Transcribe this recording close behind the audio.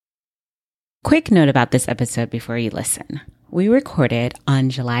Quick note about this episode before you listen. We recorded on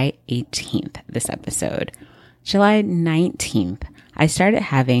July 18th, this episode. July 19th, I started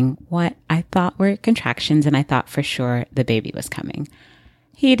having what I thought were contractions, and I thought for sure the baby was coming.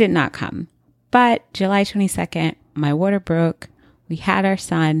 He did not come. But July 22nd, my water broke. We had our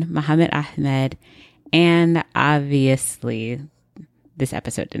son, Muhammad Ahmed, and obviously this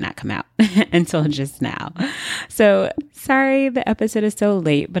episode did not come out until just now. So sorry the episode is so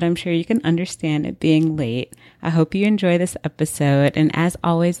late, but I'm sure you can understand it being late. I hope you enjoy this episode. And as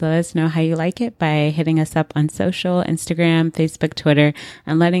always, let us know how you like it by hitting us up on social, Instagram, Facebook, Twitter,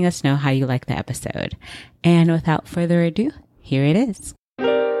 and letting us know how you like the episode. And without further ado, here it is.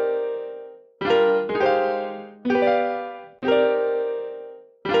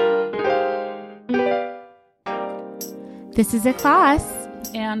 This is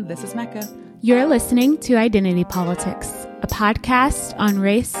Ikhlas. And this is Mecca. You're listening to Identity Politics, a podcast on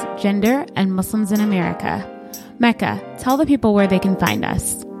race, gender, and Muslims in America. Mecca, tell the people where they can find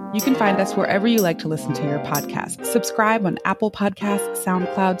us. You can find us wherever you like to listen to your podcasts. Subscribe on Apple Podcasts,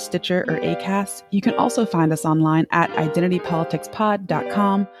 SoundCloud, Stitcher, or Acast. You can also find us online at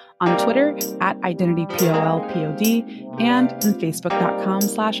identitypoliticspod.com, on Twitter at identitypolpod, and on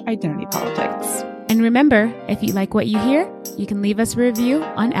facebook.com/identitypolitics. And remember, if you like what you hear, you can leave us a review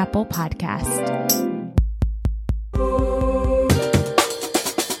on Apple Podcast.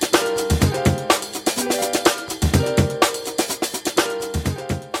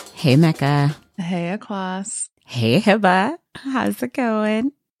 Hey, Mecca. Hey, Ikhlas. Hey, Hibba. How's it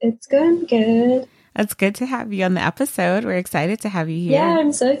going? It's going good. It's good to have you on the episode. We're excited to have you here. Yeah,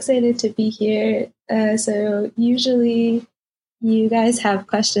 I'm so excited to be here. So usually you guys have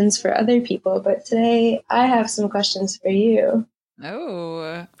questions for other people, but today I have some questions for you.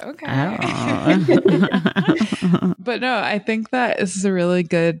 Oh, okay. Oh. But no, I think that this is a really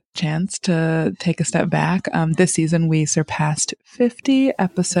good chance to take a step back. This season, we surpassed 50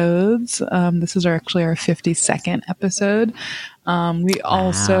 episodes. This is actually our 52nd episode. We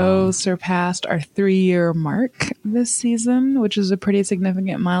also surpassed our 3-year mark this season, which is a pretty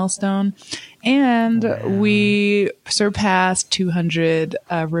significant milestone. And we surpassed 200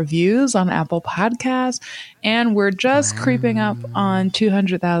 reviews on Apple Podcasts. And we're just creeping up on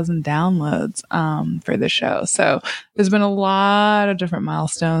 200,000 downloads for the show. So there's been a lot of different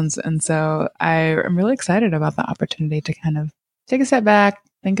milestones. And so I am really excited about the opportunity to kind of take a step back,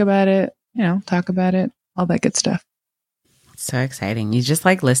 think about it, talk about it, all that good stuff. So exciting. You just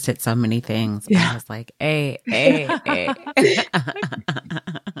listed so many things. Yeah. I was like, You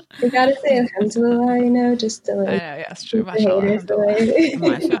gotta say alhamdulillah, just to I know, yeah, it's true. keep the haters away.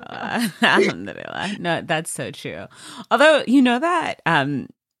 mashallah. Alhamdulillah. No, that's so true. Although,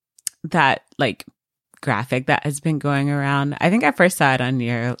 that graphic that has been going around, I think I first saw it on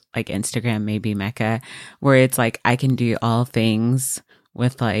your Instagram, maybe Mecca, where it's I can do all things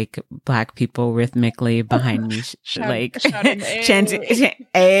with Black people rhythmically behind me, shouting chanting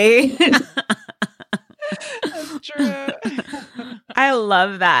A. That's true. I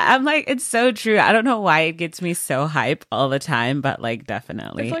love that. I'm it's so true. I don't know why it gets me so hype all the time, but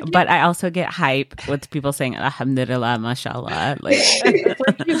definitely. But I also get hype with people saying alhamdulillah, mashallah. It's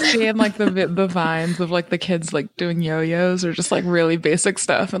you see in the vines of the kids doing yo-yos or just really basic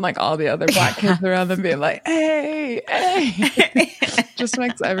stuff, and all the other Black kids around them being hey, just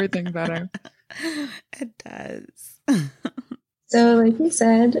makes everything better. It does. So like you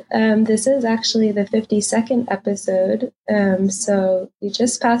said, this is actually the 52nd episode. So we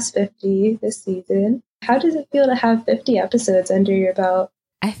just passed 50 this season. How does it feel to have 50 episodes under your belt?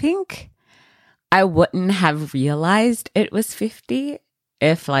 I think I wouldn't have realized it was 50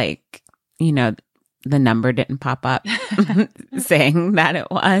 if the number didn't pop up saying that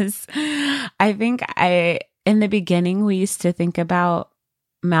it was. I think in the beginning, we used to think about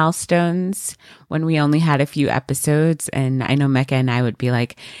milestones when we only had a few episodes, and I know Mecca and I would be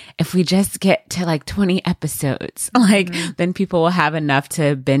if we just get to 20 episodes, then people will have enough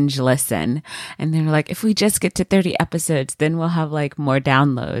to binge listen. And then we're if we just get to 30 episodes, then we'll have more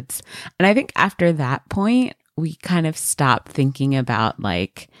downloads. And I think after that point, we kind of stopped thinking about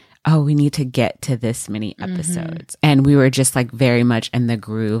oh, we need to get to this many episodes. And we were just very much in the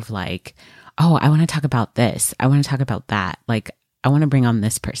groove, oh, I want to talk about this, I want to talk about that, I want to bring on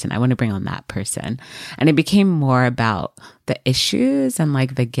this person, I want to bring on that person. And it became more about the issues and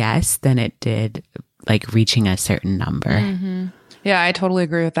the guests than it did reaching a certain number. Yeah, I totally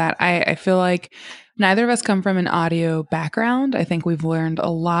agree with that. I feel like neither of us come from an audio background. I think we've learned a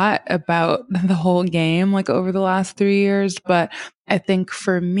lot about the whole game over the last 3 years. But I think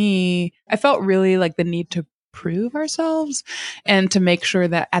for me, I felt really the need to prove ourselves and to make sure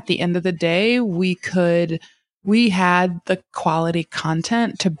that at the end of the day, we had the quality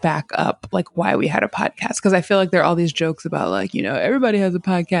content to back up like why we had a podcast. Cause I feel like there are all these jokes about like, everybody has a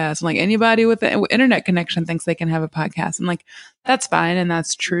podcast and like anybody with an internet connection thinks they can have a podcast. And like, that's fine. And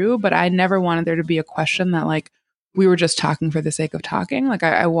that's true. But I never wanted there to be a question that like, we were just talking for the sake of talking. Like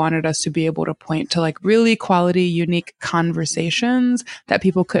I wanted us to be able to point to like really quality, unique conversations that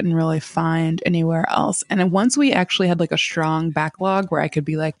people couldn't really find anywhere else. And then once we actually had like a strong backlog where I could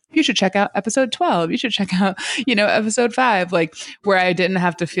be like, you should check out episode 12, you should check out, episode 5, like where I didn't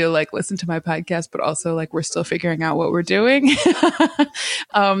have to feel like listen to my podcast, but also like we're still figuring out what we're doing.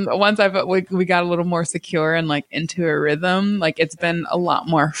 Once we got a little more secure and like into a rhythm, like it's been a lot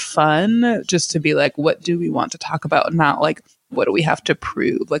more fun just to be like, what do we want to talk about? Not like, what do we have to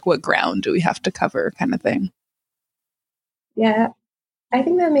prove? Like, what ground do we have to cover kind of thing? Yeah, I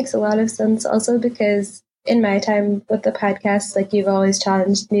think that makes a lot of sense also because in my time with the podcast, like you've always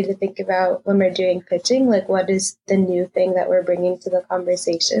challenged me to think about when we're doing pitching, like what is the new thing that we're bringing to the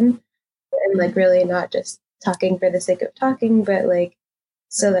conversation and like really not just talking for the sake of talking, but like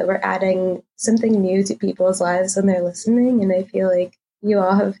so that we're adding something new to people's lives when they're listening. And I feel like you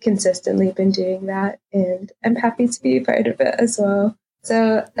all have consistently been doing that, and I'm happy to be a part of it as well.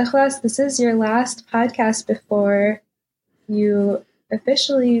 So, Ikhlas, this is your last podcast before you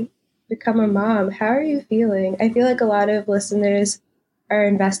officially become a mom. How are you feeling? I feel like a lot of listeners are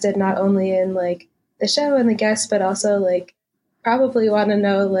invested not only in like the show and the guests, but also like probably want to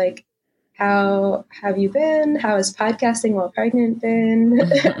know like how have you been? How has podcasting while pregnant been?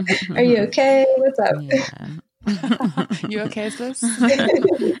 Are you okay? What's up? Yeah. You okay, sis?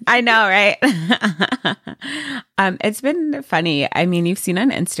 I know, right? It's been funny. I mean, you've seen on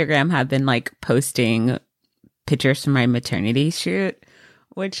Instagram, I've been like posting pictures from my maternity shoot,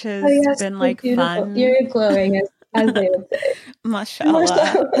 which has been like beautiful. Fun. You're glowing, as they would say.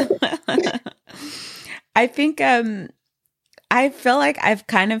 Mashallah. I think I feel like I've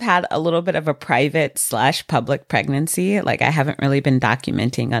kind of had a little bit of a private / public pregnancy. Like I haven't really been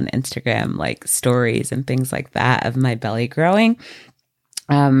documenting on Instagram, like stories and things like that of my belly growing.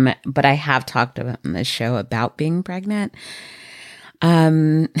 But I have talked about in this show about being pregnant.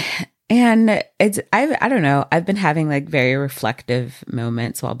 And I don't know. I've been having like very reflective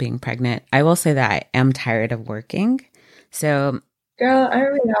moments while being pregnant. I will say that I am tired of working. So girl,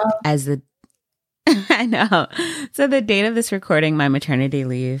 aren't we all? I know. So the date of this recording, my maternity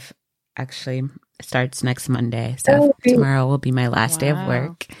leave actually starts next Monday. So tomorrow will be my last day of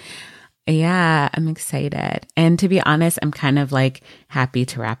work. Yeah, I'm excited. And to be honest, I'm kind of like happy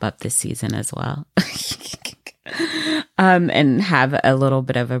to wrap up this season as well. And have a little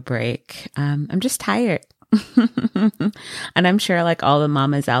bit of a break. I'm just tired. And I'm sure like all the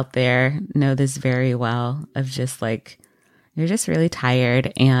mamas out there know this very well of just like, you're just really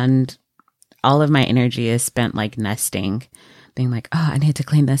tired and all of my energy is spent like nesting, being like, oh, I need to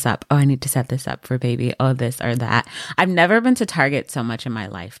clean this up. Oh, I need to set this up for baby. Oh, this or that. I've never been to Target so much in my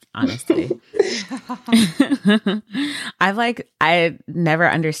life, honestly. I never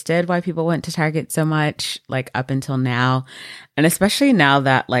understood why people went to Target so much, like up until now. And especially now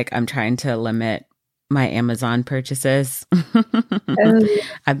that like I'm trying to limit my Amazon purchases.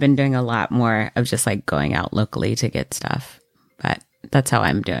 I've been doing a lot more of just like going out locally to get stuff. But that's how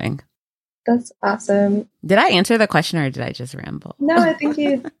I'm doing. That's awesome. Did I answer the question or did I just ramble? No, I think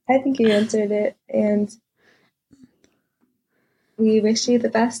you answered it, and we wish you the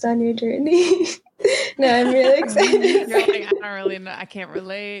best on your journey. No, I'm really excited. I don't really know. I can't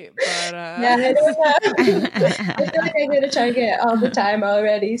relate, but yeah, I don't know. I feel like I go to Target all the time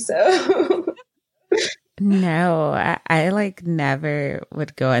already, so. No, I like never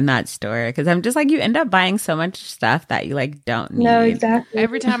would go in that store because I'm just like, you end up buying so much stuff that you like don't need. No, exactly.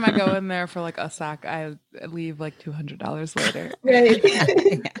 Every time I go in there for like a sock, I leave like $200 later. Right.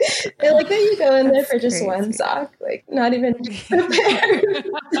 I like that you go in there for just one sock, like not even a pair.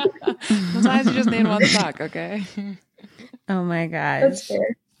 Sometimes you just need one sock, okay? Oh my gosh. That's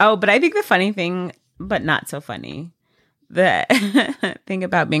fair. Oh, but I think the funny thing, but not so funny, the thing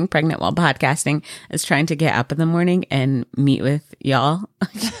about being pregnant while podcasting is trying to get up in the morning and meet with y'all.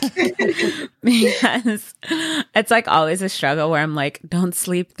 Because it's like always a struggle where I'm like, don't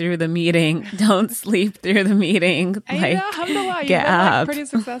sleep through the meeting. Don't sleep through the meeting. Like, alhamdulillah, get been, up. Like, pretty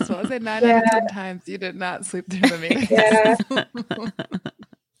successful. I say 9 out of 10 times you did not sleep through the meeting. Yeah.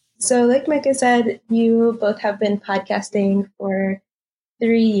 So like Micah said, you both have been podcasting for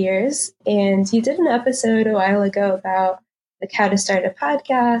 3 years, and you did an episode a while ago about like how to start a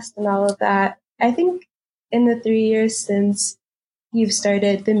podcast and all of that. I think in the 3 years since you've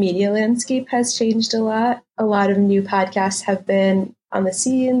started, the media landscape has changed a lot. A lot of new podcasts have been on the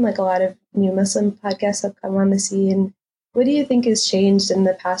scene, like a lot of new Muslim podcasts have come on the scene. What do you think has changed in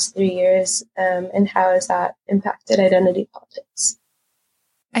the past 3 years, and how has that impacted identity politics?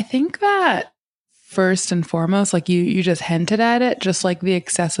 I think that first and foremost, like you just hinted at it, just like the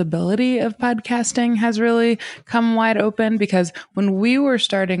accessibility of podcasting has really come wide open, because when we were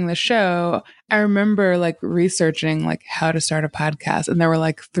starting the show, I remember like researching like how to start a podcast, and there were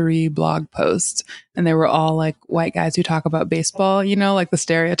like 3 blog posts, and they were all like white guys who talk about baseball, you know, like the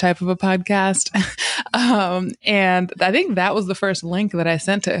stereotype of a podcast. And I think that was the first link that I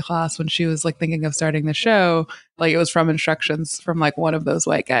sent to Ikhlas when she was like thinking of starting the show. Like it was from instructions from like one of those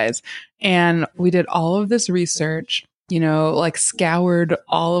white guys. And we did all of this research, you know, like scoured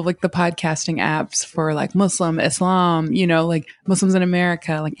all of like the podcasting apps for like Muslim, Islam, you know, like Muslims in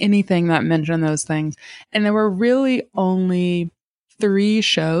America, like anything that mentioned those things. And there were really only 3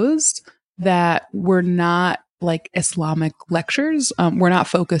 shows that were not like Islamic lectures. We're not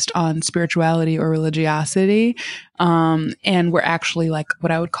focused on spirituality or religiosity. And we're actually like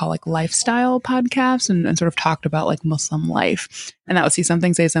what I would call like lifestyle podcasts, and sort of talked about like Muslim life. And that would See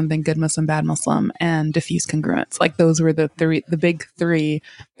Something, Say Something, Good Muslim, Bad Muslim, and Diffuse Congruence. Like those were the big 3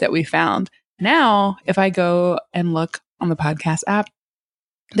 that we found. Now, if I go and look on the podcast app,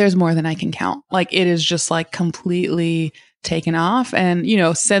 there's more than I can count. Like it is just like completely taken off. And, you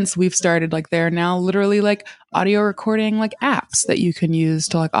know, since we've started, like there are now literally like audio recording, like apps that you can use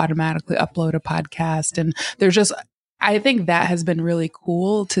to like automatically upload a podcast. And there's just, I think that has been really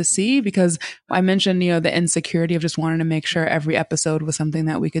cool to see, because I mentioned, you know, the insecurity of just wanting to make sure every episode was something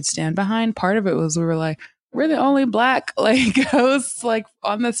that we could stand behind. Part of it was we were like, we're the only Black like hosts like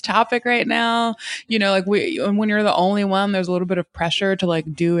on this topic right now. You know, like when you're the only one, there's a little bit of pressure to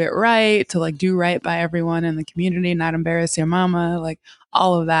like do it right, to like do right by everyone in the community, not embarrass your mama, like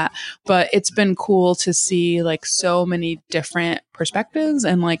all of that. But it's been cool to see like so many different perspectives,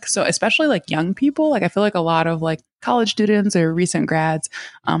 and like, so especially like young people, like I feel like a lot of like college students or recent grads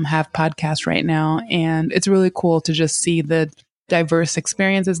have podcasts right now. And it's really cool to just see the diverse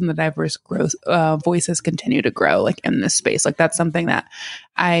experiences and the diverse growth voices continue to grow like in this space. Like that's something that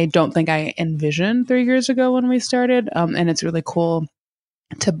I don't think I envisioned 3 years ago when we started. And it's really cool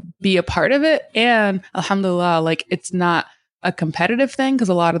to be a part of it. And alhamdulillah, like it's not a competitive thing, because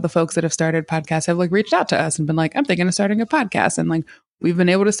a lot of the folks that have started podcasts have like reached out to us and been like, I'm thinking of starting a podcast. And like, we've been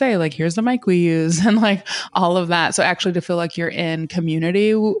able to say like, here's the mic we use and like all of that. So actually to feel like you're in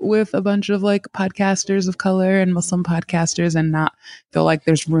community with a bunch of like podcasters of color and Muslim podcasters, and not feel like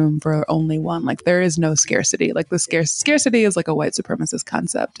there's room for only one. Like there is no scarcity. Like the scarcity is like a white supremacist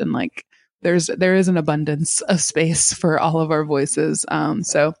concept. And like, there is an abundance of space for all of our voices.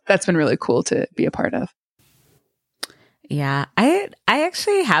 So that's been really cool to be a part of. Yeah, I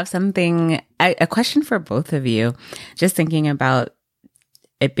actually have a question for both of you. Just thinking about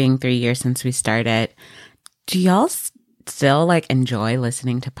it being 3 years since we started, do y'all still like enjoy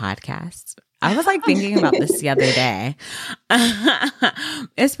listening to podcasts? I was like thinking about this the other day,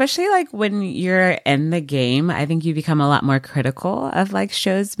 especially like when you're in the game. I think you become a lot more critical of like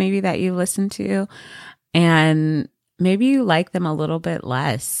shows maybe that you listen to, and maybe you like them a little bit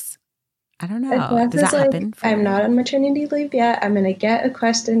less. I don't know. Does that happen? I'm not on maternity leave yet. I'm going to get a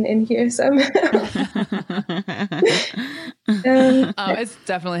question in here somehow. It's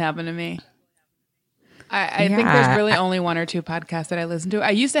definitely happened to me. I think there's really only 1 or 2 podcasts that I listen to.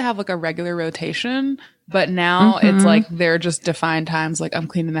 I used to have like a regular rotation, but now it's like they're just defined times. Like I'm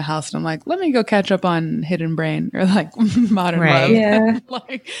cleaning the house and I'm like, let me go catch up on Hidden Brain or like Modern Love. Yeah.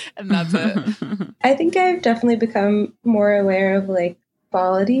 Like, and that's it. I think I've definitely become more aware of like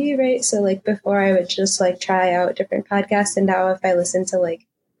quality, right? So like before I would just like try out different podcasts, and now if I listen to like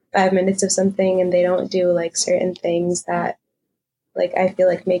 5 minutes of something and they don't do like certain things that like I feel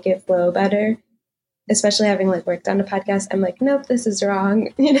like make it flow better, especially having like worked on a podcast, I'm like, nope, this is wrong.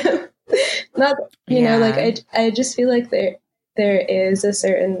 You know, not, you know, like I just feel like there is a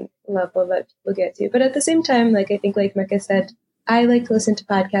certain level that people get to, but at the same time, like I think like Mecca said, I like to listen to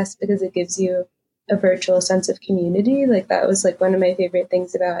podcasts because it gives you a virtual sense of community. Like that was like one of my favorite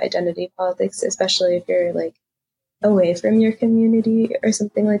things about identity politics, especially if you're like away from your community or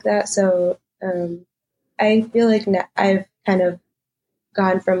something like that. So I feel like I've kind of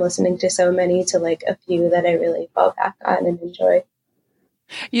gone from listening to so many to like a few that I really fall back on and enjoy.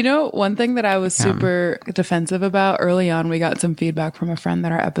 You know, one thing that I was super defensive about early on, we got some feedback from a friend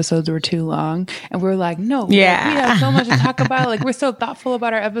that our episodes were too long. And we were like, no, like, we have so much to talk about. Like, we're so thoughtful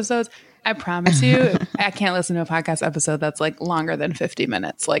about our episodes. I promise you, I can't listen to a podcast episode that's like longer than 50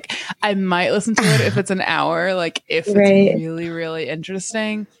 minutes. Like, I might listen to it if it's an hour, like if it's really, really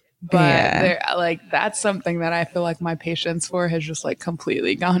interesting. But that's something that I feel like my patience for has just like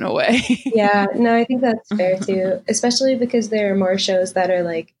completely gone away. Yeah, no, I think that's fair too, especially because there are more shows that are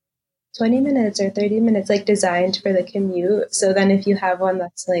like 20 minutes or 30 minutes, like designed for the commute. So then if you have one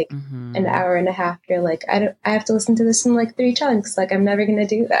that's like an hour and a half, you're like, I have to listen to this in like 3 chunks. Like, I'm never going to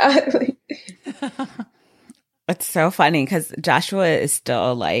do that. It's so funny because Joshua is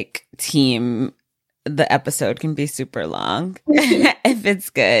still like team. The episode can be super long if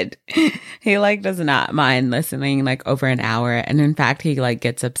it's good. He like does not mind listening like over an hour. And in fact, he like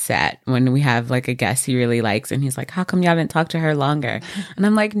gets upset when we have like a guest he really likes and he's like, how come you haven't talked to her longer? And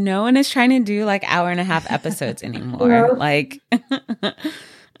I'm like, no one is trying to do like hour and a half episodes anymore. No. Like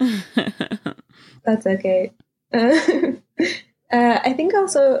that's okay. I think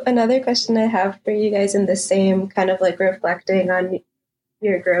also another question I have for you guys in the same kind of like reflecting on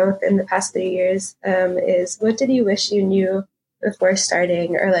your growth in the past 3 years is, what did you wish you knew before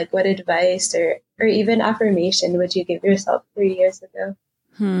starting, or like what advice or even affirmation would you give yourself 3 years ago?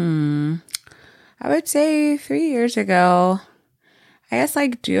 I would say 3 years ago, I guess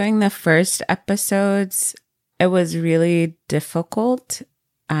like doing the first episodes, it was really difficult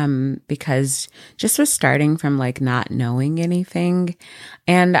because just was starting from like not knowing anything.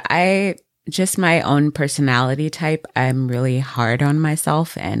 And just my own personality type, I'm really hard on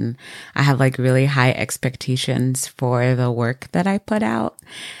myself and I have like really high expectations for the work that I put out.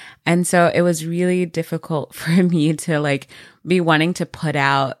 And so it was really difficult for me to like be wanting to put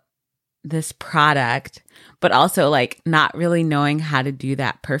out this product, but also like not really knowing how to do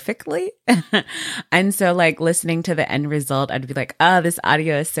that perfectly. And so like listening to the end result, I'd be like, oh, this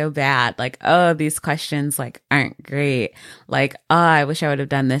audio is so bad. Like, oh, these questions like aren't great. Like, oh, I wish I would have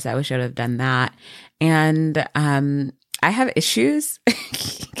done this. I wish I would have done that. And I have issues.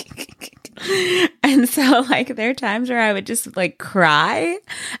 And so like there are times where I would just like cry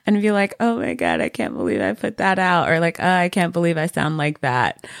and be like, oh my God, I can't believe I put that out. Or like, oh, I can't believe I sound like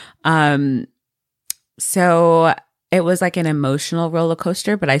that. So it was like an emotional roller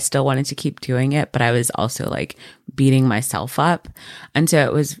coaster, but I still wanted to keep doing it. But I was also like beating myself up. And so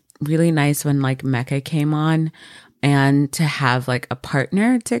it was really nice when like Mecca came on and to have like a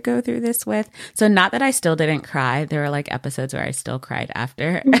partner to go through this with. So not that I still didn't cry. There were like episodes where I still cried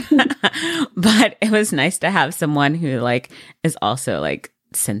after, but it was nice to have someone who like is also like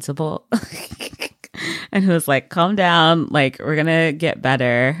sensible and who was like, calm down. Like, we're going to get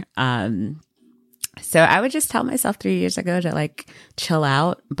better. So I would just tell myself 3 years ago to like chill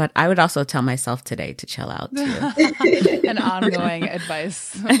out, but I would also tell myself today to chill out too. An ongoing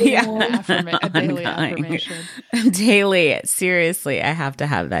advice. Yeah. A daily affirmation. Daily. Seriously, I have to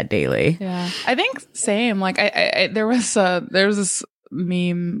have that daily. Yeah. I think same. Like there was this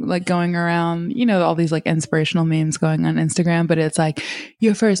meme like going around, you know, all these like inspirational memes going on Instagram, but it's like,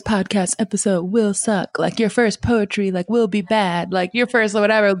 your first podcast episode will suck, like your first poetry like will be bad, like your first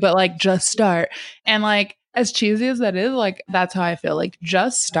whatever, but like just start. And like, as cheesy as that is, like that's how I feel. Like,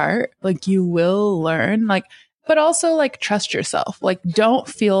 just start, like you will learn, like, but also like trust yourself. Like, don't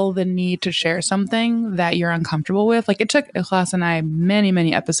feel the need to share something that you're uncomfortable with. Like, it took Ikhlas and I many,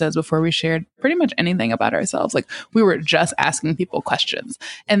 many episodes before we shared pretty much anything about ourselves. Like, we were just asking people questions,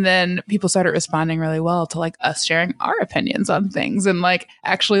 and then people started responding really well to like us sharing our opinions on things and like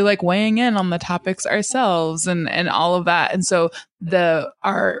actually like weighing in on the topics ourselves and all of that. And so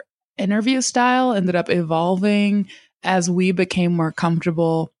our interview style ended up evolving as we became more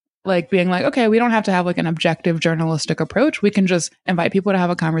comfortable, like being like, okay, we don't have to have like an objective journalistic approach. We can just invite people to have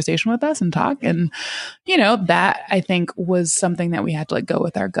a conversation with us and talk. And, you know, that I think was something that we had to like go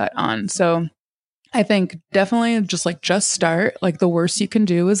with our gut on. So I think definitely just start. Like, the worst you can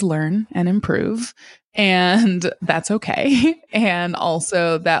do is learn and improve. And that's okay. And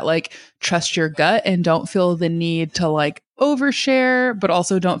also that like, trust your gut and don't feel the need to like overshare, but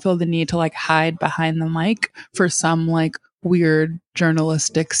also don't feel the need to like hide behind the mic for some like weird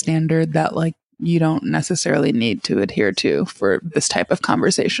journalistic standard that like you don't necessarily need to adhere to for this type of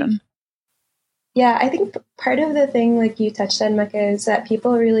conversation. Yeah, I think part of the thing, like you touched on, Mecca, is that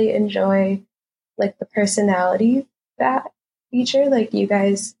people really enjoy like the personality that feature, like you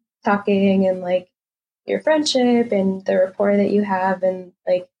guys talking and like your friendship and the rapport that you have. And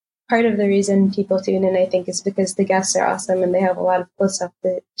like part of the reason people tune in, I think, is because the guests are awesome and they have a lot of cool stuff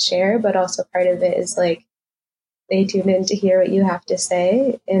to share. But also part of it is like they tune in to hear what you have to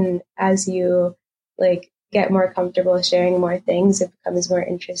say. And as you like get more comfortable sharing more things, it becomes more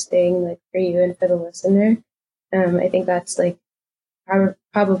interesting, like for you and for the listener. I think that's like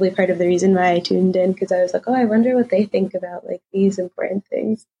probably part of the reason why I tuned in, because I was like, oh, I wonder what they think about like these important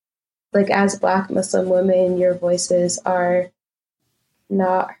things. Like as Black Muslim women, your voices are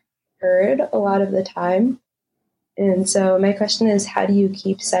not heard a lot of the time. And so my question is, how do you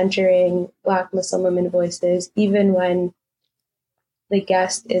keep centering Black Muslim women voices, even when the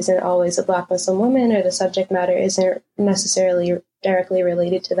guest isn't always a Black Muslim woman or the subject matter isn't necessarily directly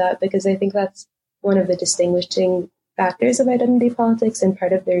related to that? Because I think that's one of the distinguishing factors of identity politics and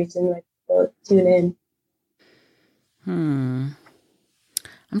part of the reason why people tune in. I'm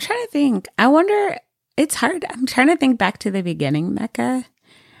trying to think. I wonder, it's hard. I'm trying to think back to the beginning, Mecca.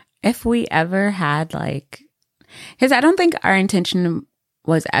 If we ever had like, because I don't think our intention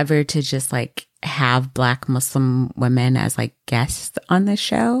was ever to just like have Black Muslim women as like guests on the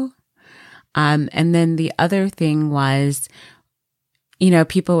show. And then the other thing was, you know,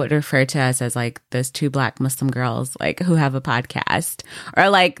 people would refer to us as like those two Black Muslim girls, like who have a podcast, or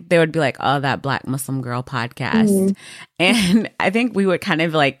like they would be like, oh, that Black Muslim girl podcast. Mm-hmm. And I think we would kind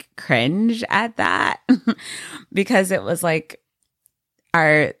of like cringe at that because it was like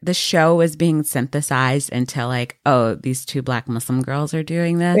the show was being synthesized into like, oh, these two Black Muslim girls are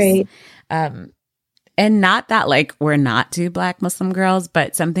doing this. Right. And not that like we're not two Black Muslim girls,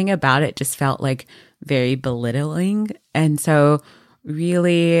 but something about it just felt like very belittling. And so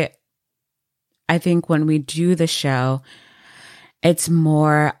really, I think when we do the show, it's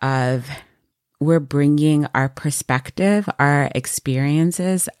more of we're bringing our perspective, our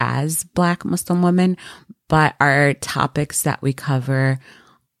experiences as Black Muslim women, but our topics that we cover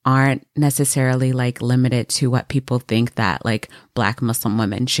aren't necessarily like limited to what people think that like Black Muslim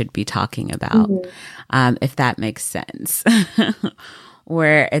women should be talking about, if that makes sense.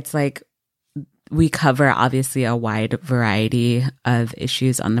 Where it's like, we cover obviously a wide variety of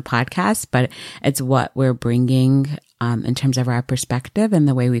issues on the podcast, but it's what we're bringing in terms of our perspective and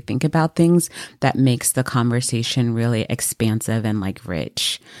the way we think about things that makes the conversation really expansive and like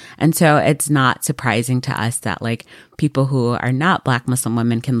rich. And so it's not surprising to us that like people who are not Black Muslim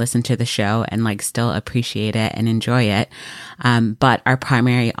women can listen to the show and like still appreciate it and enjoy it. But our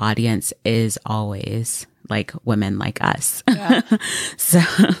primary audience is always like women like us. Yeah. So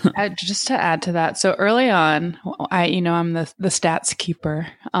just to add to that, so early on, I'm the stats keeper.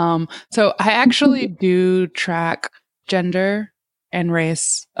 So I actually do track gender and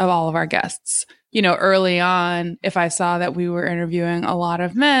race of all of our guests. You know, early on, if I saw that we were interviewing a lot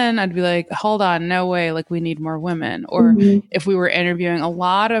of men, I'd be like, hold on, no way, like we need more women. Or if we were interviewing a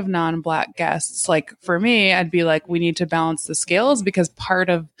lot of non-Black guests, like for me, I'd be like, we need to balance the scales, because part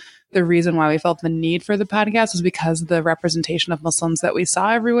of the reason why we felt the need for the podcast was because the representation of Muslims that we saw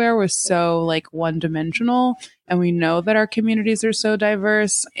everywhere was so like one dimensional. And we know that our communities are so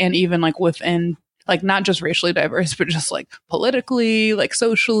diverse, and even like within, like not just racially diverse, but just like politically, like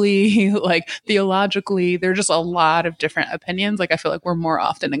socially, like theologically, there are just a lot of different opinions. Like I feel like we're more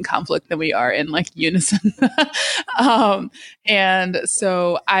often in conflict than we are in like unison. And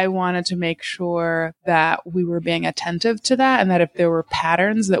so I wanted to make sure that we were being attentive to that, and that if there were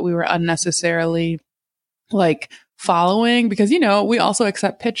patterns that we were unnecessarily like following, because, you know, we also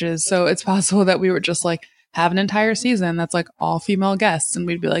accept pitches. So it's possible that we were just like, have an entire season that's like all female guests, and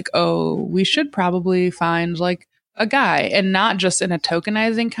we'd be like, oh, we should probably find like a guy, and not just in a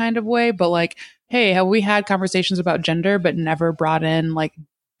tokenizing kind of way, but like, hey, have we had conversations about gender but never brought in like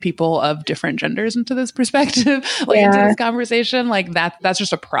people of different genders into this perspective, like into this conversation? Like that's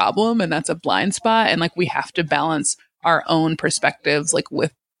just a problem, and that's a blind spot, and like we have to balance our own perspectives like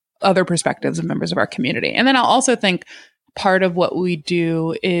with other perspectives of members of our community. And then I'll also think part of what we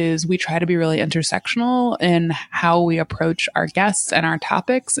do is we try to be really intersectional in how we approach our guests and our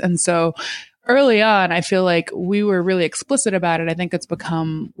topics. And so early on, I feel like we were really explicit about it. I think it's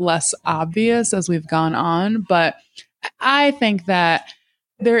become less obvious as we've gone on, but I think that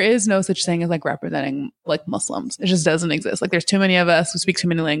there is no such thing as like representing like Muslims. It just doesn't exist. Like there's too many of us who speak too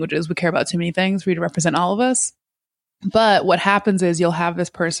many languages. We care about too many things for you to represent all of us. But what happens is you'll have this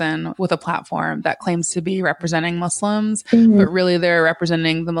person with a platform that claims to be representing Muslims, but really they're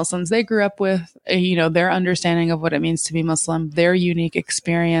representing the Muslims they grew up with, you know, their understanding of what it means to be Muslim, their unique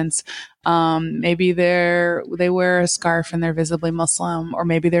experience. Maybe they wear a scarf and they're visibly Muslim, or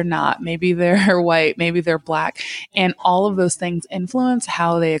maybe they're not. Maybe they're white, maybe they're Black. And all of those things influence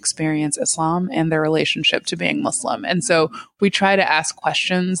how they experience Islam and their relationship to being Muslim. And so we try to ask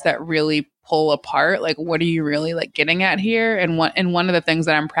questions that really pull apart, like, what are you really like getting at here? And one of the things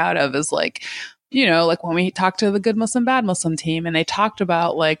that I'm proud of is like you know, like when we talked to the Good Muslim, Bad Muslim team and they talked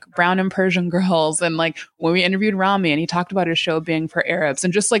about like brown and Persian girls, and like when we interviewed Rami and he talked about his show being for Arabs,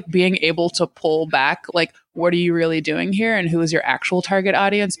 and just like being able to pull back, like, what are you really doing here and who is your actual target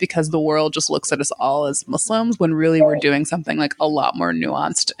audience? Because the world just looks at us all as Muslims when really we're doing something like a lot more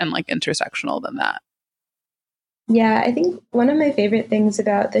nuanced and like intersectional than that. Yeah, I think one of my favorite things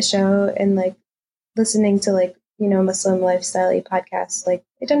about the show and like listening to like, you know, Muslim lifestyle podcasts like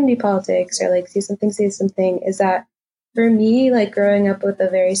Identity Politics or like Say Something is that for me, like growing up with a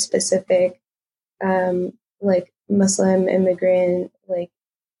very specific like Muslim immigrant, like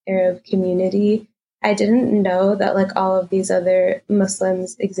Arab community, I didn't know that like all of these other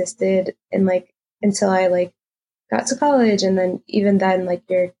Muslims existed and like until I like got to college. And then even then, like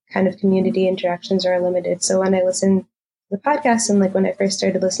your kind of community interactions are limited. So when I listened to the podcast and like when I first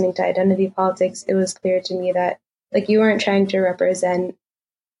started listening to Identity Politics, it was clear to me that like you weren't trying to represent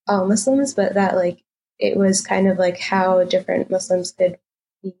all Muslims, but that like it was kind of like how different Muslims could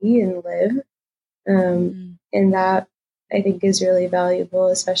be and live. And that I think is really valuable,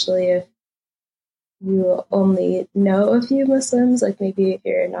 especially if you only know a few Muslims, like maybe if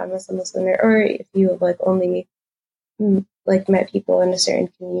you're a non-Muslim Muslim, or if you like only like met people in a certain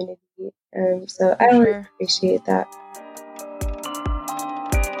community. So I really appreciate that.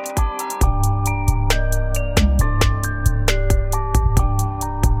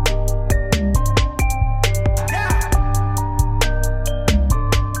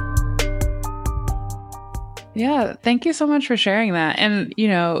 Yeah, thank you so much for sharing that. And, you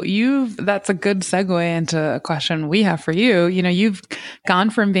know, that's a good segue into a question we have for you. You know, you've gone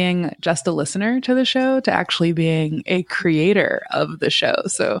from being just a listener to the show to actually being a creator of the show.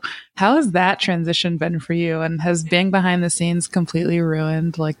 So how has that transition been for you? And has being behind the scenes completely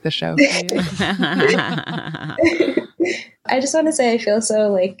ruined like the show for you? I just want to say I feel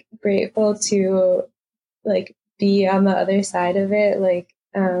so like grateful to like be on the other side of it. Like,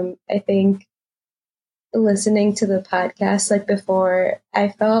 I think listening to the podcast, like before, I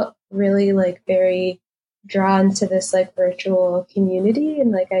felt really like very drawn to this like virtual community.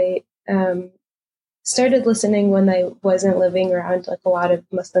 And like I started listening when I wasn't living around like a lot of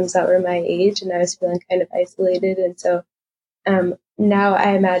Muslims that were my age and I was feeling kind of isolated. And so now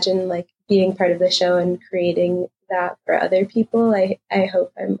I imagine like being part of the show and creating that for other people. I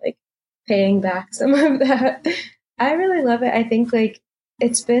hope I'm like paying back some of that. I really love it. I think like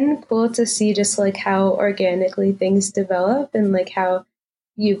it's been cool to see just like how organically things develop and like how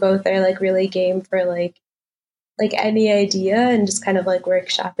you both are like really game for like any idea and just kind of like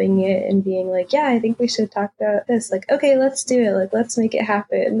workshopping it and being like, yeah, I think we should talk about this. Like, okay, let's do it. Like, let's make it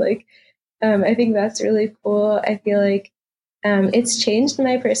happen. Like, I think that's really cool. I feel like it's changed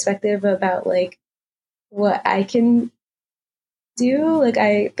my perspective about like what I can do. Like,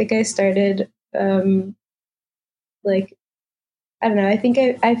 I think I started like, I don't know. I think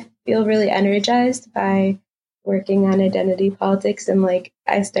I feel really energized by working on identity politics. And like,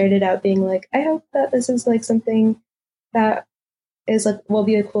 I started out being like, I hope that this is like something that is like, will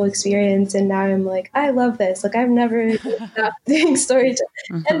be a cool experience. And now I'm like, I love this. Like, I've never stopped doing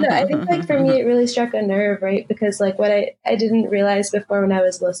storytelling. And I think like for me, it really struck a nerve, right? Because like what I didn't realize before when I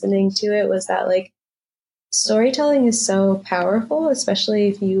was listening to it was that like storytelling is so powerful, especially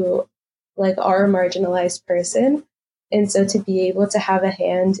if you like are a marginalized person. And so to be able to have a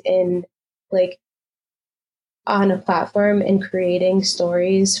hand in like on a platform and creating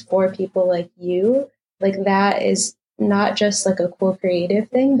stories for people like you, like that is not just like a cool creative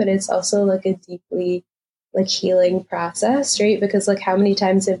thing, but it's also like a deeply like healing process, right? Because like how many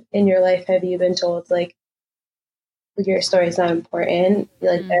times in your life have you been told like your story is not important,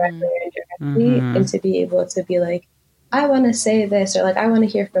 like directly or indirectly, and to be able to be like, I want to say this, or like I want to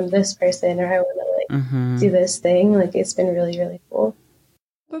hear from this person, or I want to like do this thing. Like it's been really, really cool.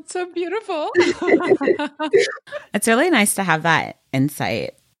 That's so beautiful. It's really nice to have that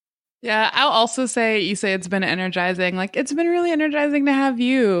insight. Yeah, I'll also say, you say it's been energizing. Like it's been really energizing to have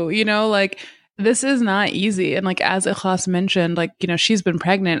you, you know, like this is not easy. And like, as Ikhlas mentioned, like, you know, she's been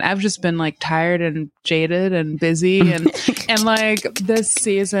pregnant. I've just been like tired and jaded and busy. And like this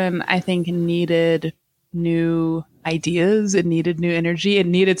season, I think needed new ideas. It needed new energy. It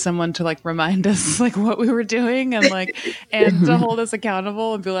needed someone to like remind us like what we were doing and like, and to hold us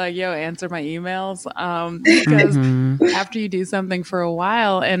accountable and be like, yo, answer my emails. Because after you do something for a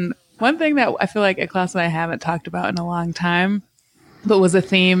while, and one thing that I feel like Ikhlas and I haven't talked about in a long time, but was a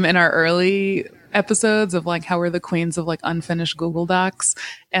theme in our early episodes of like how we're the queens of like unfinished Google Docs,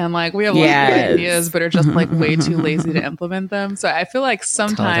 and like we have lots of ideas but are just like way too lazy to implement them. So I feel like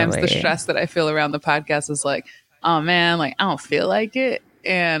sometimes the stress that I feel around the podcast is like, oh man, like I don't feel like it.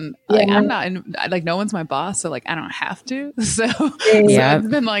 and Yeah. like I'm not in, like no one's my boss, so like I don't have to. So, Yep. it's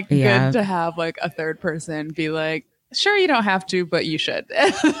been like Yeah. good to have like a third person be like, sure, you don't have to, but you should.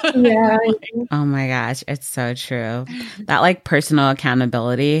 Yeah. Oh my gosh, it's so true. That like personal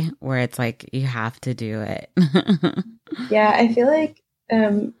accountability where it's like you have to do it. Yeah, I feel like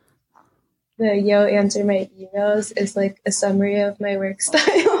the yo answer my emails is like a summary of my work style.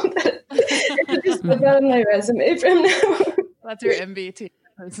 I just put that on my resume from now. That's your MBT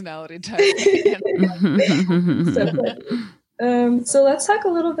personality type. So let's talk a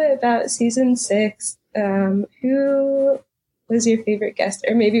little bit about season 6. Who was your favorite guest,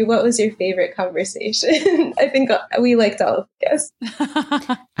 or maybe what was your favorite conversation? I think we liked all of the guests.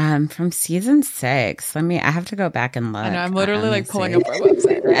 From season 6. I have to go back and look. I know, I'm literally like pulling up our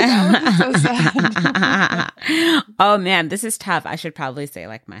website right now. So sad. Oh man, this is tough. I should probably say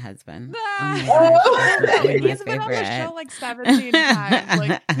like my husband. He's been on the show like 17 times.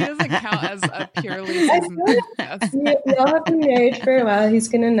 Like he doesn't count as a purely season guest. Y'all have been married for a while. He's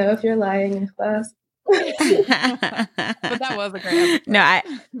gonna know if you're lying in class. But that was a great episode. No,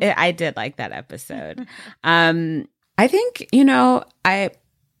 I did like that episode. I think,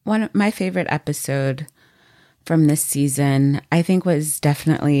 one of my favorite episode from this season, I think, was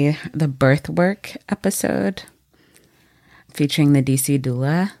definitely the birth work episode featuring the DC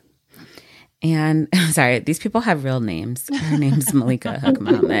doula. And sorry, these people have real names. Her name's Malika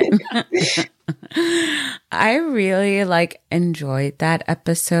Hugmohammed. I really enjoyed that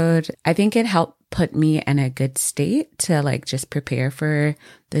episode. I think it helped put me in a good state to just prepare for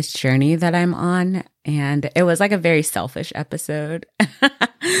this journey that I'm on. And it was a very selfish episode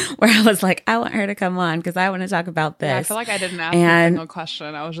where I was like, I want her to come on because I want to talk about this. Yeah, I feel like I didn't ask a single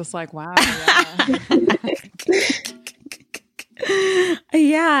question. I was just like, wow. Yeah.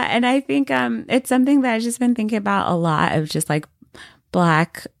 Yeah. And I think it's something that I've just been thinking about a lot of just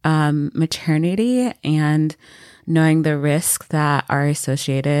Black maternity and knowing the risks that are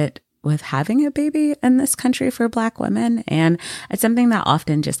associated with having a baby in this country for Black women. And it's something that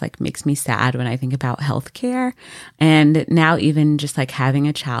often just makes me sad when I think about healthcare. And now even just having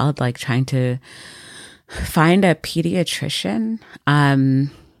a child, trying to find a pediatrician,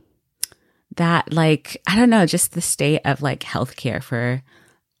 that I don't know, just the state of healthcare for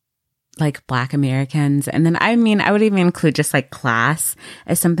Black Americans. And then, I would even include just class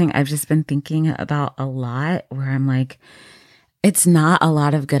as something I've just been thinking about a lot, where I'm it's not a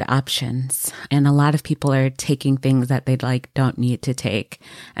lot of good options. And a lot of people are taking things that they don't need to take.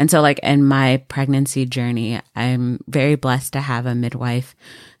 And so in my pregnancy journey, I'm very blessed to have a midwife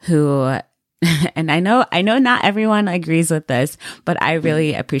who, and I know not everyone agrees with this, but I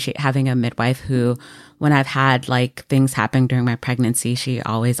really appreciate having a midwife who, when I've had things happen during my pregnancy, she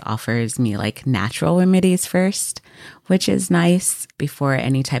always offers me natural remedies first, which is nice before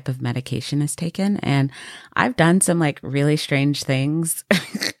any type of medication is taken. And I've done some really strange things.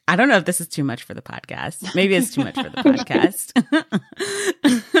 I don't know if this is too much for the podcast. Maybe it's too much for the podcast.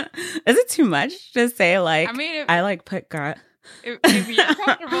 Is it too much to say I put if you're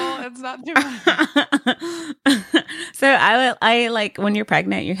comfortable, it's not too much. So I when you're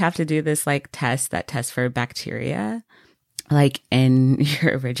pregnant, you have to do this test that tests for bacteria in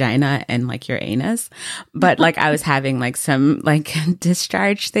your vagina and your anus. But I was having some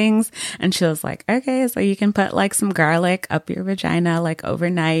discharge things, and she was like, okay, so you can put some garlic up your vagina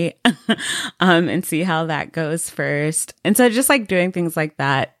overnight and see how that goes first. And so just doing things like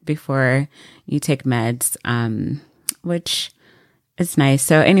that before you take meds, which is nice.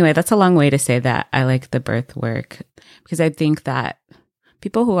 So anyway, that's a long way to say that I like the birth work, because I think that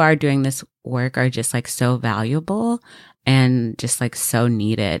people who are doing this work are just so valuable and just so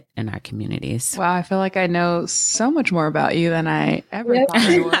needed in our communities. Wow, I feel like I know so much more about you than I ever thought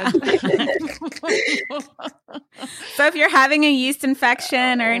I would. So if you're having a yeast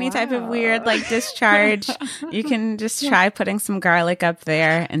infection or any type of weird discharge, you can just try putting some garlic up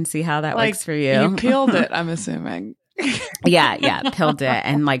there and see how that works for you. You peeled it, I'm assuming. Yeah, peeled it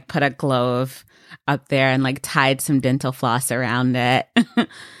and put a glove up there and tied some dental floss around it.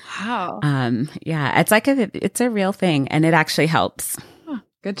 Wow. Yeah, it's it's a real thing, and it actually helps. Huh,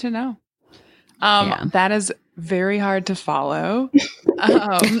 good to know. That is very hard to follow.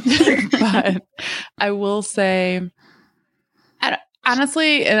 But I will say,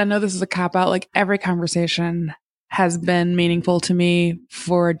 honestly, and I know this is a cop out, every conversation has been meaningful to me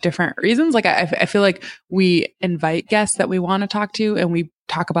for different reasons. I feel like we invite guests that we want to talk to, and we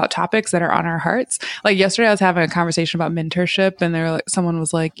talk about topics that are on our hearts. Yesterday, I was having a conversation about mentorship, and someone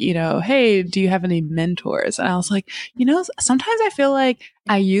was like, hey, do you have any mentors? And I was like, sometimes I feel like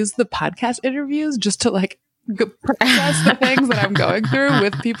I use the podcast interviews just to process the things that I'm going through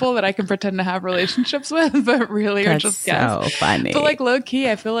with people that I can pretend to have relationships with, but really are just guests. So funny. But like low key,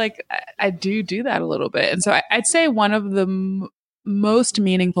 I feel like I do that a little bit. And so I'd say one of the most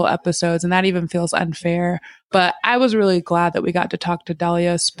meaningful episodes, and that even feels unfair, but I was really glad that we got to talk to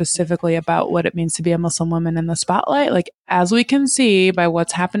Dahlia specifically about what it means to be a Muslim woman in the spotlight. Like, as we can see by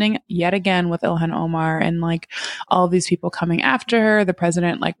what's happening yet again with Ilhan Omar and like all of these people coming after her, the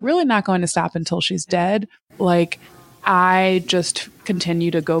president like really not going to stop until she's dead. Like, I just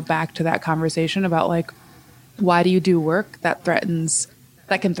continue to go back to that conversation about like, why do you do work that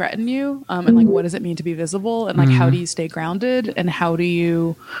can threaten you, and like what does it mean to be visible, and like how do you stay grounded, and how do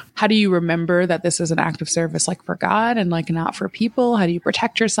you remember that this is an act of service like for God and like not for people? How do you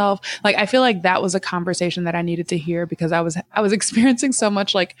protect yourself? Like, I feel like that was a conversation that I needed to hear because I was experiencing so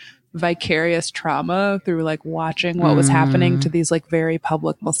much like vicarious trauma through like watching what was happening to these like very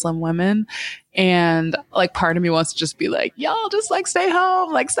public Muslim women. And like part of me wants to just be like, y'all just like stay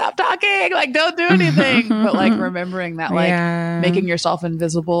home, like stop talking, like don't do anything. But like remembering that like making yourself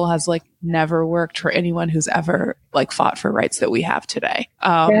invisible has like never worked for anyone who's ever like fought for rights that we have today.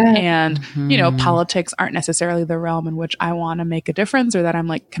 And you know, politics aren't necessarily the realm in which I want to make a difference or that I'm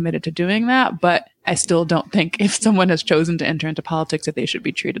like committed to doing that. But I still don't think if someone has chosen to enter into politics that they should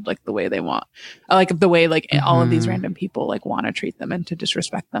be treated like the way they want, like the way like all of these random people like want to treat them and to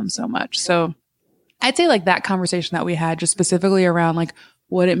disrespect them so much. So I'd say like that conversation that we had just specifically around like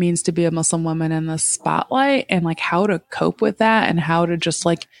what it means to be a Muslim woman in the spotlight and like how to cope with that and how to just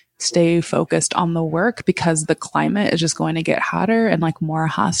like stay focused on the work because the climate is just going to get hotter and like more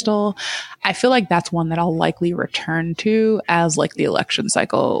hostile. I feel like that's one that I'll likely return to as like the election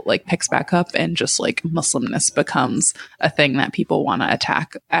cycle like picks back up and just like Muslimness becomes a thing that people want to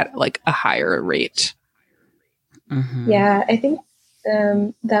attack at like a higher rate. Yeah, I think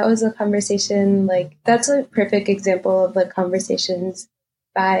that was a conversation, like, that's a perfect example of like conversations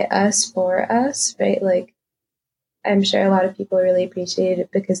by us for us, right? Like, I'm sure a lot of people really appreciate it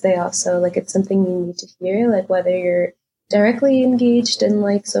because they also, like, it's something you need to hear, like, whether you're directly engaged in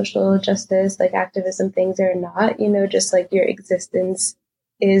like social justice, like activism things or not, you know, just like your existence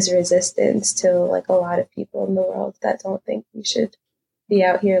is resistance to like a lot of people in the world that don't think you should be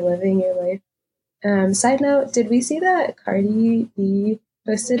out here living your life. Side note, did we see that Cardi B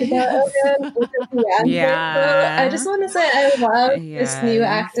posted about Elgan? Yeah. I just want to say I love this new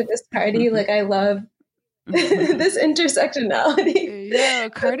activist Cardi. Like, I love this intersectionality. Yeah,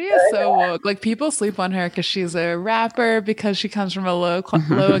 Cardi is so woke. Like, people sleep on her because she's a rapper, because she comes from a low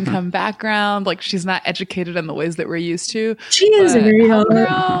income background. Like, she's not educated in the ways that we're used to. She is real.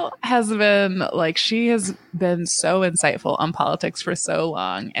 Girl has been like, she has been so insightful on politics for so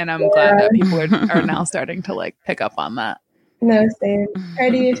long, and I'm glad that people are now starting to like pick up on that. No, same.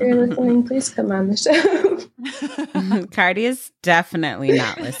 Cardi, if you're listening, please come on the show. Cardi is definitely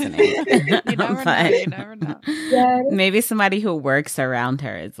not listening. You never know. Yeah. Maybe somebody who works around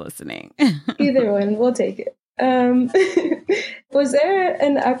her is listening. Either one, we'll take it. Was there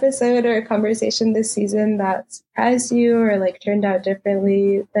an episode or a conversation this season that surprised you or like turned out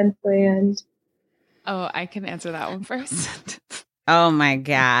differently than planned? Oh, I can answer that one first. Oh my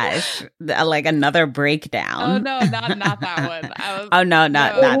gosh. Like another breakdown. Oh no, not that one. Not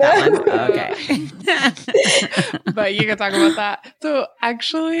that one. Okay. But you can talk about that. So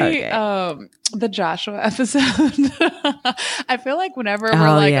actually, the Joshua episode, I feel like whenever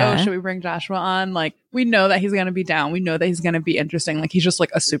we're should we bring Joshua on? Like, we know that he's going to be down. We know that he's going to be interesting. Like, he's just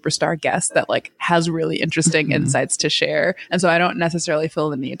like a superstar guest that like has really interesting insights to share. And so I don't necessarily feel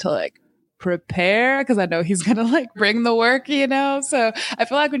the need to like prepare because I know he's gonna like bring the work, you know. So I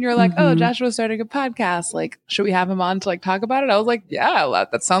feel like when you're like, oh, Joshua's starting a podcast, like, should we have him on to like talk about it? I was like, yeah,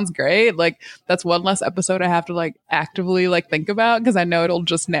 that sounds great. Like, that's one less episode I have to like actively like think about because I know it'll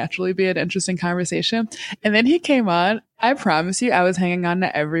just naturally be an interesting conversation. And then he came on. I promise you, I was hanging on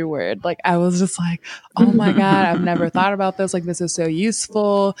to every word. Like, I was just like, oh my God, I've never thought about this. Like, this is so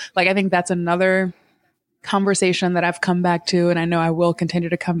useful. Like, I think that's another conversation that I've come back to, and I know I will continue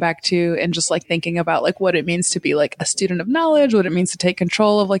to come back to, and just like thinking about like what it means to be like a student of knowledge, what it means to take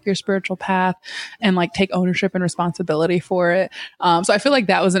control of like your spiritual path and like take ownership and responsibility for it. So I feel like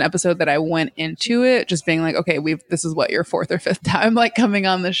that was an episode that I went into it just being like, okay, this is what, your fourth or fifth time like coming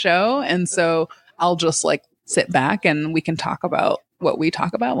on the show. And so I'll just like sit back and we can talk about what we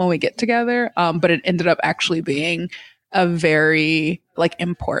talk about when we get together. But it ended up actually being a very like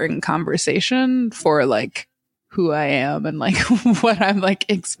important conversation for like who I am and like what I'm like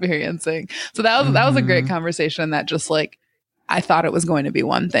experiencing. So that was a great conversation that just like, I thought it was going to be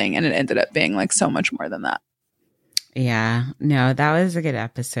one thing and it ended up being like so much more than that. Yeah, no, that was a good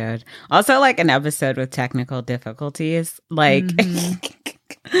episode. Also, like an episode with technical difficulties. Like,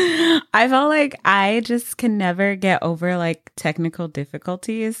 I felt like I just can never get over like technical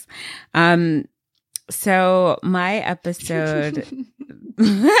difficulties. So my episode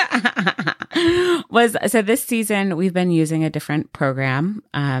was, so this season we've been using a different program.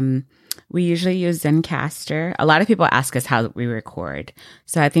 We usually use Zencaster. A lot of people ask us how we record.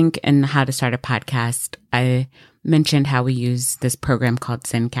 So I think in How to Start a Podcast, I mentioned how we use this program called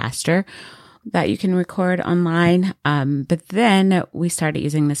Zencaster that you can record online. But then we started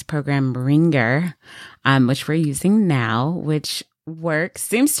using this program Ringer, which we're using now, which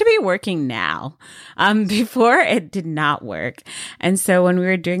seems to be working now. Before it did not work. And so when we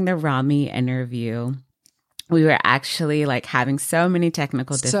were doing the Rami interview, we were actually like having so many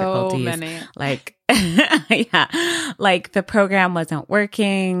technical difficulties. So many. Like, yeah, like the program wasn't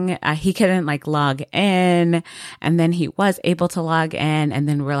working. He couldn't like log in, and then he was able to log in. And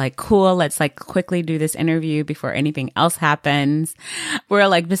then we're like, cool, let's like quickly do this interview before anything else happens. We're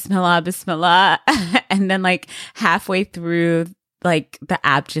like, Bismillah, Bismillah. And then like halfway through, like the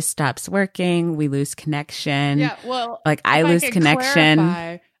app just stops working. We lose connection. Yeah. Well, like I lose connection.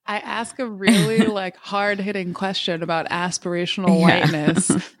 Clarify, I ask a really like hard hitting question about aspirational whiteness,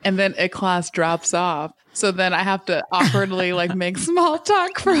 and then Ikhlas drops off. So then I have to awkwardly like make small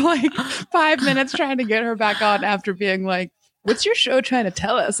talk for like 5 minutes trying to get her back on after being like, what's your show trying to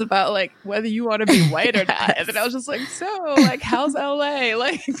tell us about like whether you want to be white or not? And then I was just like, so like, how's LA?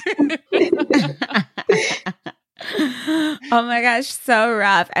 Like, oh my gosh, so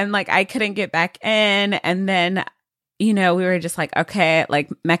rough. And like I couldn't get back in. And then, you know, we were just like, okay, like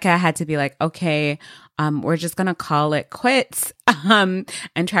Mecca had to be like, okay, we're just going to call it quits, and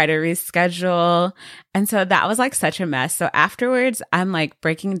try to reschedule. And so that was like such a mess. So afterwards, I'm like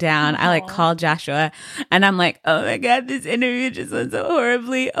breaking down. I like called Joshua and I'm like, oh my God, this interview just went so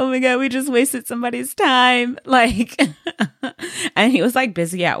horribly. Oh my God, we just wasted somebody's time. Like, and he was like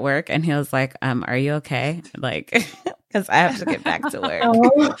busy at work and he was like, are you okay? Like, because I have to get back to work.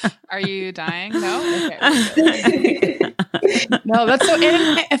 Oh. are you dying? No? Okay. No, that's so.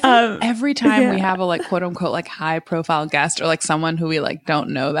 And every time we have a like quote unquote like high profile guest or like someone who we like don't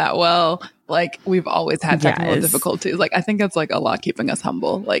know that well, like we've always had technical difficulties. Like I think it's like a lot keeping us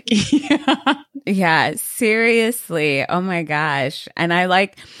humble. Like yeah, seriously. Oh my gosh. And I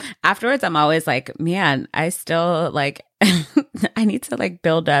like afterwards, I'm always like, man, I still like I need to like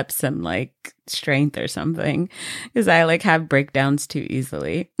build up some like strength or something because I like have breakdowns too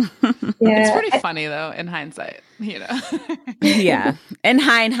easily. Yeah. It's pretty funny though in hindsight, you know. Yeah. In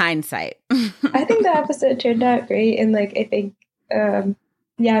hindsight. I think the episode turned out great, and like I think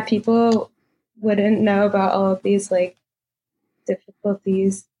yeah, people wouldn't know about all of these like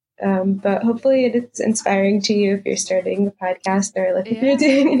difficulties. But hopefully it's inspiring to you if you're starting a podcast or like if you're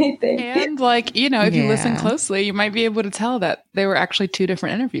doing anything. And like, you know, if you listen closely, you might be able to tell that they were actually two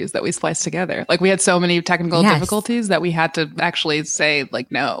different interviews that we spliced together. Like we had so many technical difficulties that we had to actually say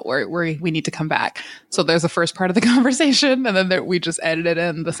like, no, we need to come back. So there's the first part of the conversation and then we just edited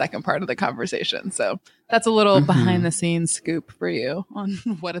in the second part of the conversation. So that's a little behind the scenes scoop for you on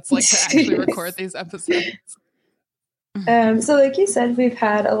what it's like to actually record these episodes. So like you said, we've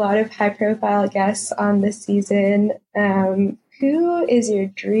had a lot of high profile guests on this season. Who is your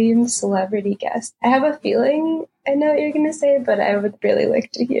dream celebrity guest? I have a feeling I know what you're going to say, but I would really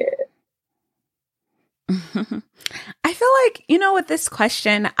like to hear it. I feel like, you know, with this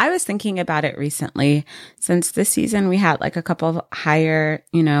question, I was thinking about it recently. Since this season, we had like a couple of higher,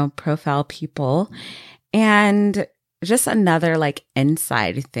 you know, profile people. And just another like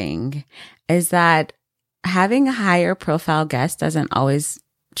inside thing is that having a higher profile guest doesn't always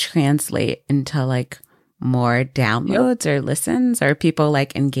translate into like more downloads or listens or people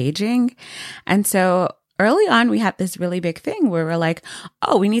like engaging. And so early on, we had this really big thing where we're like,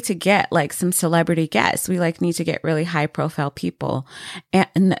 oh, we need to get like some celebrity guests. We like need to get really high profile people.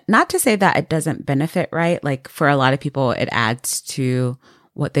 And not to say that it doesn't benefit, right? Like for a lot of people, it adds to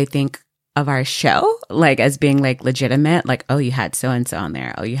what they think of our show, like as being like legitimate, like, oh, you had so-and-so on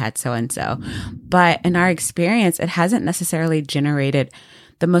there. Oh, you had so-and-so. But in our experience, it hasn't necessarily generated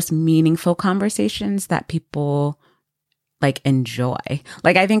the most meaningful conversations that people like enjoy.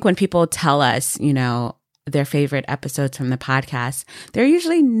 Like, I think when people tell us, you know, their favorite episodes from the podcast, they're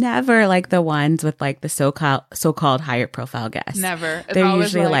usually never like the ones with like the so-called higher profile guests. Never. It's they're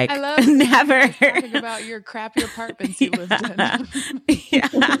usually like I love never talking about your crappy apartments you lived in.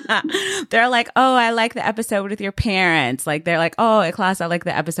 Yeah. They're like, oh, I like the episode with your parents. Like they're like, oh, Ikhlas, I like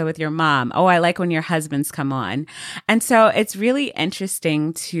the episode with your mom. Oh, I like when your husbands come on. And so it's really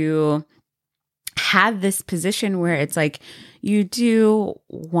interesting to had this position where it's like, you do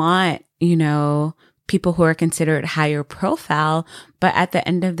want, you know, people who are considered higher profile, but at the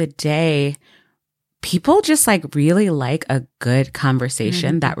end of the day, people just like really like a good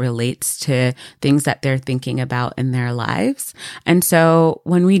conversation that relates to things that they're thinking about in their lives. And so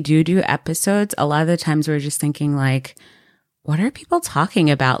when we do episodes, a lot of the times we're just thinking like, what are people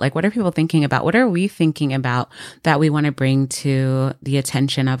talking about? Like, what are people thinking about? What are we thinking about that we want to bring to the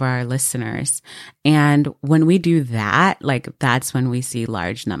attention of our listeners? And when we do that, like, that's when we see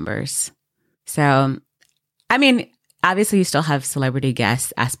large numbers. So, I mean, obviously you still have celebrity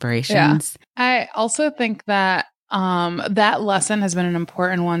guest aspirations. Yeah. I also think that that lesson has been an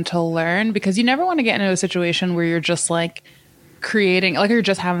important one to learn, because you never want to get into a situation where you're just like creating, like you're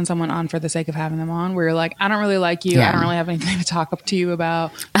just having someone on for the sake of having them on, where you're like, I don't really like you. I don't really have anything to talk up to you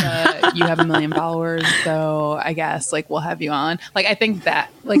about, but you have 1 million followers. So I guess like we'll have you on. Like, I think that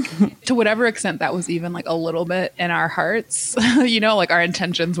like to whatever extent that was even like a little bit in our hearts, you know, like our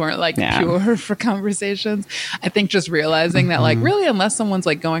intentions weren't like pure for conversations. I think just realizing that like really, unless someone's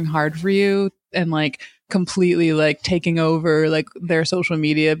like going hard for you and like completely like taking over like their social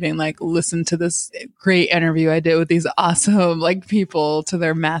media, being like, listen to this great interview I did with these awesome like people, to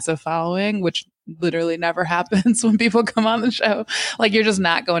their massive following, which literally never happens when people come on the show. Like, you're just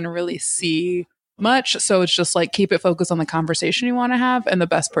not going to really see much. So it's just like, keep it focused on the conversation you want to have and the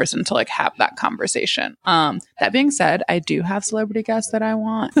best person to like have that conversation. That being said, I do have celebrity guests that I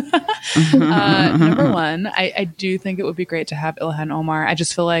want. Number one, I do think it would be great to have Ilhan Omar. I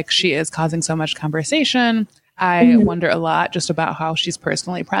just feel like she is causing so much conversation. I wonder a lot just about how she's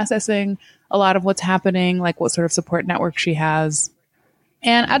personally processing a lot of what's happening, like what sort of support network she has.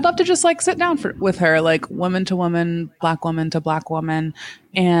 And I'd love to just like sit down with her, like woman to woman, black woman to black woman,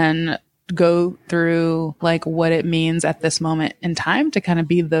 and go through like what it means at this moment in time to kind of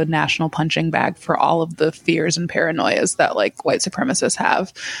be the national punching bag for all of the fears and paranoias that like white supremacists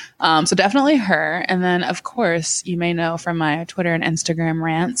have. So definitely her. And then of course, you may know from my Twitter and Instagram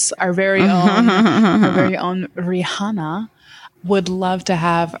rants, our very own Rihanna. Would love to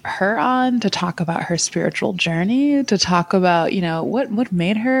have her on to talk about her spiritual journey, to talk about, you know, what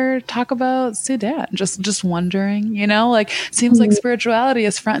made her talk about Sudan. Just wondering, you know, like, seems like spirituality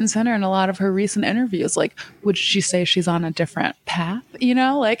is front and center in a lot of her recent interviews. Like, would she say she's on a different path? You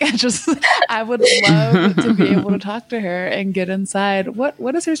know, like, I would love to be able to talk to her and get inside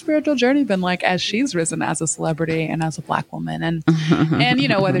what has her spiritual journey been like as she's risen as a celebrity and as a black woman, and you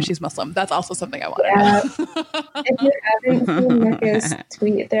know, whether she's Muslim. That's also something I want to know. If you haven't seen Mecca's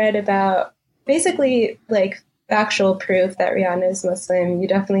tweet thread about basically like factual proof that Rihanna is Muslim, you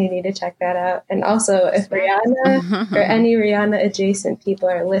definitely need to check that out. And also, if Rihanna or any Rihanna adjacent people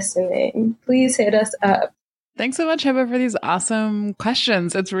are listening, please hit us up. Thanks so much, Hibba, for these awesome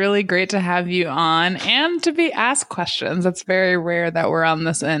questions. It's really great to have you on and to be asked questions. It's very rare that we're on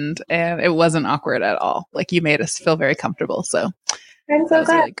this end, and it wasn't awkward at all. Like, you made us feel very comfortable. So I'm so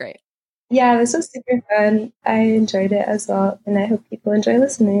glad. Really great. Yeah, this was super fun. I enjoyed it as well, and I hope people enjoy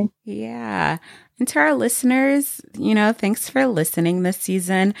listening. Yeah. And to our listeners, you know, thanks for listening this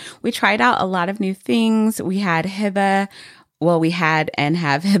season. We tried out a lot of new things. We had Hibba. Well, we had and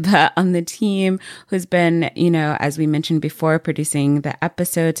have Hibba on the team, who's been, you know, as we mentioned before, producing the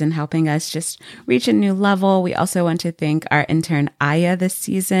episodes and helping us just reach a new level. We also want to thank our intern, Aya, this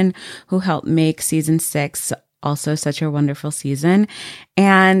season, who helped make season 6 also such a wonderful season.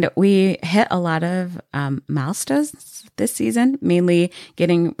 And we hit a lot of milestones this season, mainly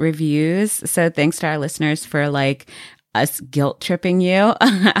getting reviews. So thanks to our listeners for like us guilt tripping you,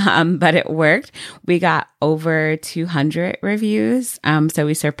 but it worked. We got over 200 reviews. So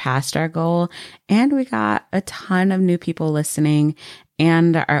we surpassed our goal, and we got a ton of new people listening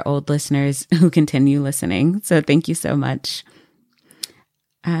and our old listeners who continue listening. So thank you so much.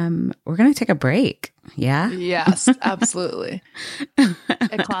 We're going to take a break. Yeah. Yes, absolutely.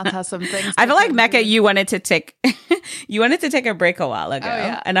 Eklund has some things. I feel like Mecca, you wanted to take a break a while ago. Oh,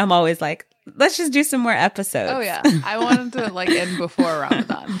 yeah. And I'm always like, let's just do some more episodes. Oh yeah. I wanted to like end before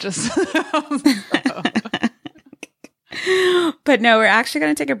Ramadan. Just But no, we're actually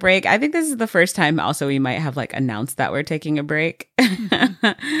going to take a break. I think this is the first time also we might have like announced that we're taking a break.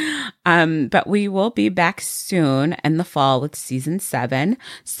 But we will be back soon in the fall with season 7.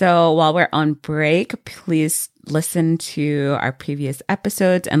 So while we're on break, please listen to our previous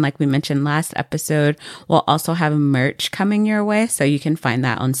episodes. And like we mentioned last episode, we'll also have merch coming your way. So you can find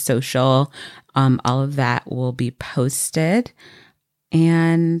that on social. All of that will be posted.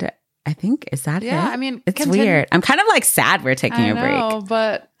 And I think, is that it? Yeah, I mean, it's weird. I'm kind of like sad we're taking a break.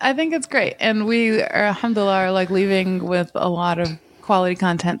 But I think it's great. And we are, alhamdulillah, are like leaving with a lot of quality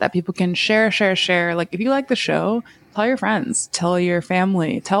content that people can share. Like if you like the show, tell your friends, tell your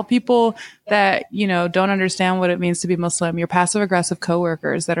family, tell people that, you know, don't understand what it means to be Muslim, your passive aggressive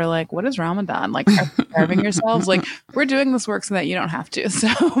coworkers that are like, what is Ramadan? Like, are you starving yourselves? Like, we're doing this work so that you don't have to. So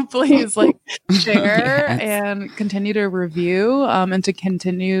please, like, share and continue to review and to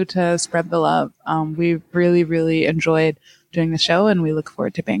continue to spread the love. We really, really enjoyed doing the show, and we look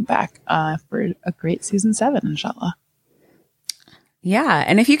forward to being back for a great season 7, inshallah. Yeah.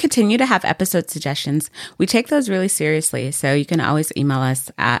 And if you continue to have episode suggestions, we take those really seriously. So you can always email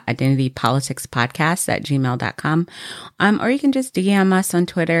us at identitypoliticspodcast@gmail.com. Or you can just DM us on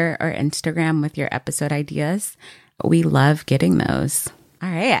Twitter or Instagram with your episode ideas. We love getting those.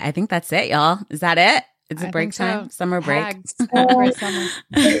 All right. I think that's it, y'all. Is that it? It's a break time? So. Summer break? Great summer.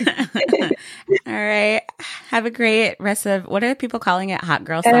 All right. Have a great rest of, what are people calling it? Hot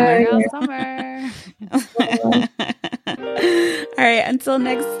girl summer? Girl summer. All right. Until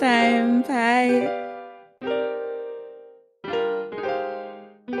next time. Bye.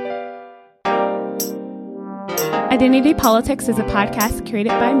 Identity Politics is a podcast created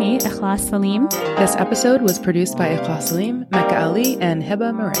by me, Ikhlas Salim. This episode was produced by Ikhlas Salim, Mecca Ali, and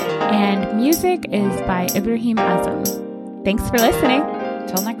Hibba Murray. And music is by Ibrahim Azam. Thanks for listening.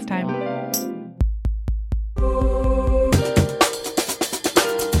 Till next time.